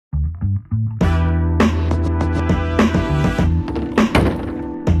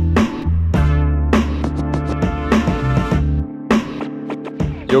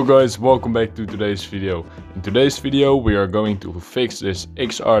Yo guys, welcome back to today's video. In today's video we are going to fix this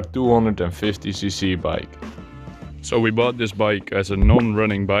XR250cc bike. So we bought this bike as a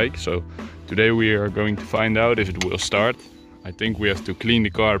non-running bike, so today we are going to find out if it will start. I think we have to clean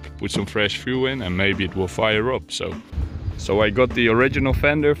the carb, put some fresh fuel in, and maybe it will fire up. So I got the original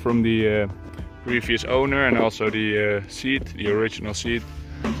fender from the previous owner, and also the seat, the original seat.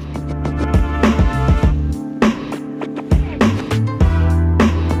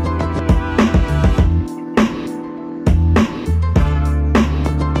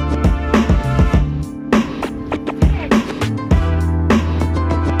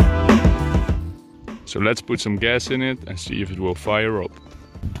 So let's put some gas in it and see if it will fire up.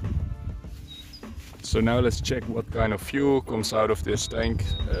 So now let's check what kind of fuel comes out of this tank.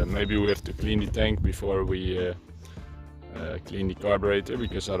 Maybe we have to clean the tank before we clean the carburetor,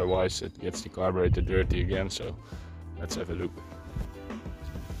 because otherwise it gets the carburetor dirty again. So let's have a look.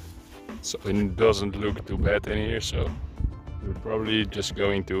 So it doesn't look too bad in here, so we're probably just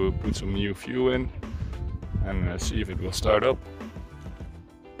going to put some new fuel in and see if it will start up.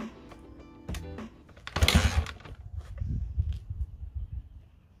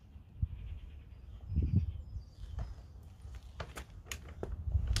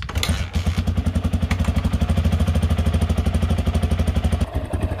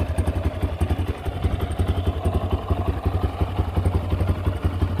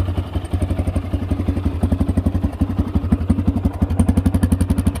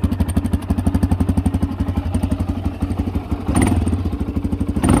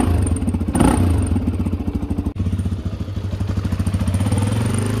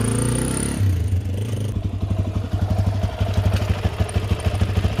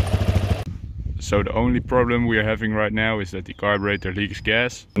 So the only problem we are having right now is that the carburetor leaks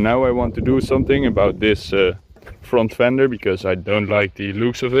gas. Now I want to do something about this front fender, because I don't like the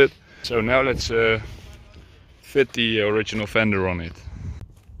looks of it. So now let's fit the original fender on it.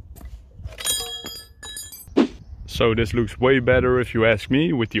 So this looks way better, if you ask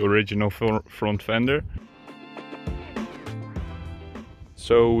me, with the original front fender.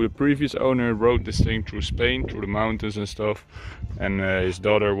 So the previous owner rode this thing through Spain, through the mountains and stuff, and his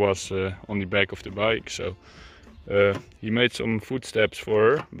daughter was on the back of the bike, so he made some footsteps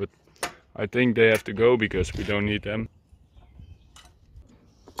for her, but I think they have to go because we don't need them.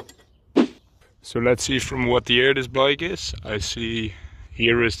 So let's see from what year this bike is. I see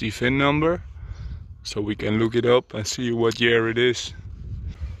here is the VIN number, so we can look it up and see what year it is.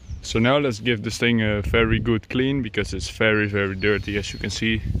 So now let's give this thing a very good clean, because it's very dirty, as you can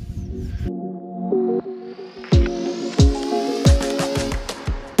see.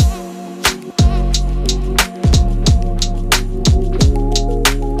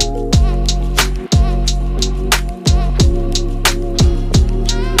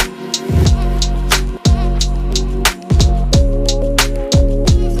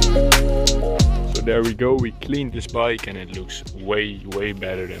 There we go, we cleaned this bike and it looks way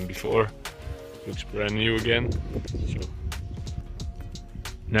better than before. Looks brand new again. So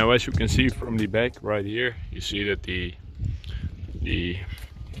now, as you can see from the back right here, you see that the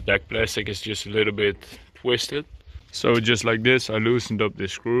back plastic is just a little bit twisted. So just like this, I loosened up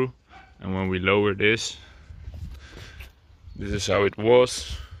this screw, and when we lower this is how it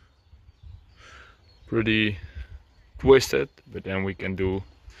was. Pretty twisted, but then we can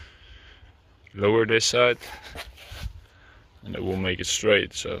lower this side and it will make it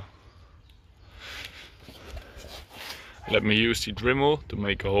straight. So let me use the Dremel to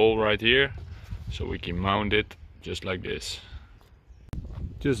make a hole right here, so we can mount it just like this.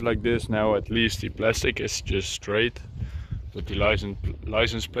 Just like this. Now at least the plastic is just straight, but the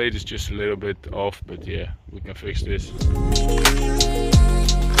license plate is just a little bit off, but yeah, we can fix this.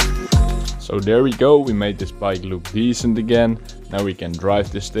 So there we go, we made this bike look decent again. Now we can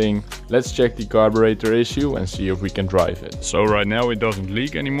drive this thing. Let's check the carburetor issue and see if we can drive it. So right now it doesn't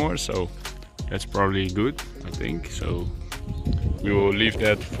leak anymore, so that's probably good, I think. So we will leave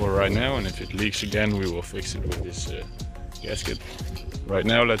that for right now, and if it leaks again we will fix it with this gasket. Right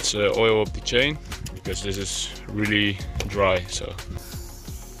now let's oil up the chain, because this is really dry. So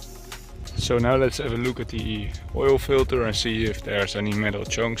now let's have a look at the oil filter and see if there's any metal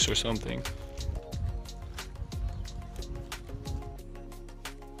chunks or something.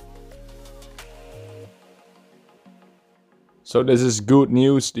 So this is good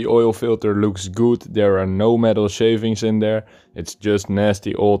news, the oil filter looks good, there are no metal shavings in there, it's just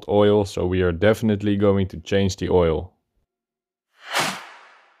nasty old oil, so we are definitely going to change the oil.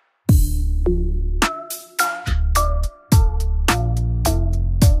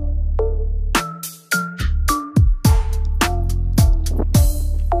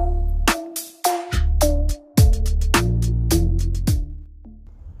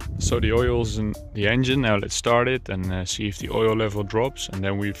 So the oil's in the engine. Now let's start it and see if the oil level drops, and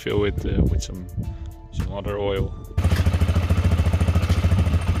then we fill it with some other oil.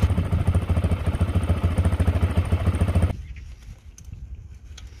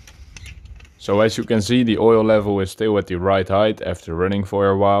 So as you can see, the oil level is still at the right height after running for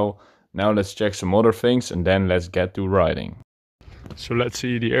a while. Now let's check some other things and then let's get to riding. So let's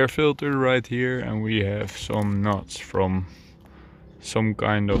see the air filter right here, and we have some nuts from some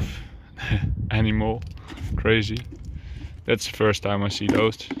kind of animal. Crazy. That's the first time I see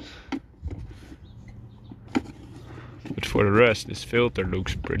those. But for the rest, this filter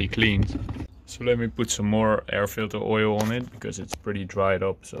looks pretty clean. So let me put some more air filter oil on it because it's pretty dried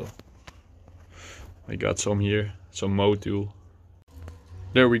up. So I got some here, some Motul.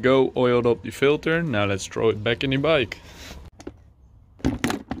 There we go, oiled up the filter. Now let's throw it back in the bike.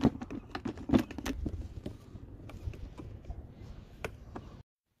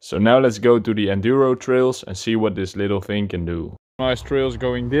 So now let's go to the enduro trails and see what this little thing can do. Nice trails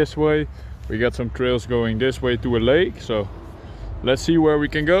going this way. We got some trails going this way to a lake. So let's see where we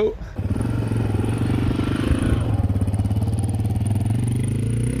can go.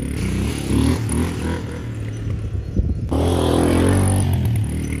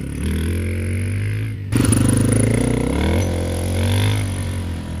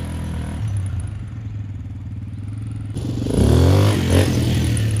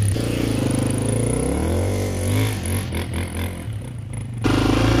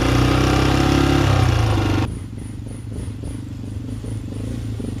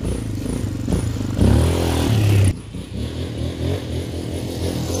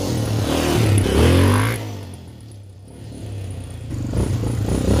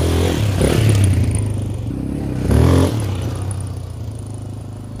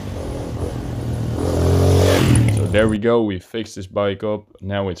 There we go, we fixed this bike up.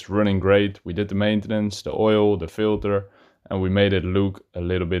 Now it's running great. We did the maintenance, the oil, the filter, and we made it look a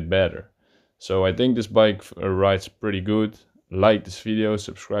little bit better. So I think this bike rides pretty good. Like this video,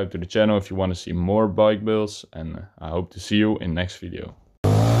 subscribe to the channel if you want to see more bike builds, and I hope to see you in next video.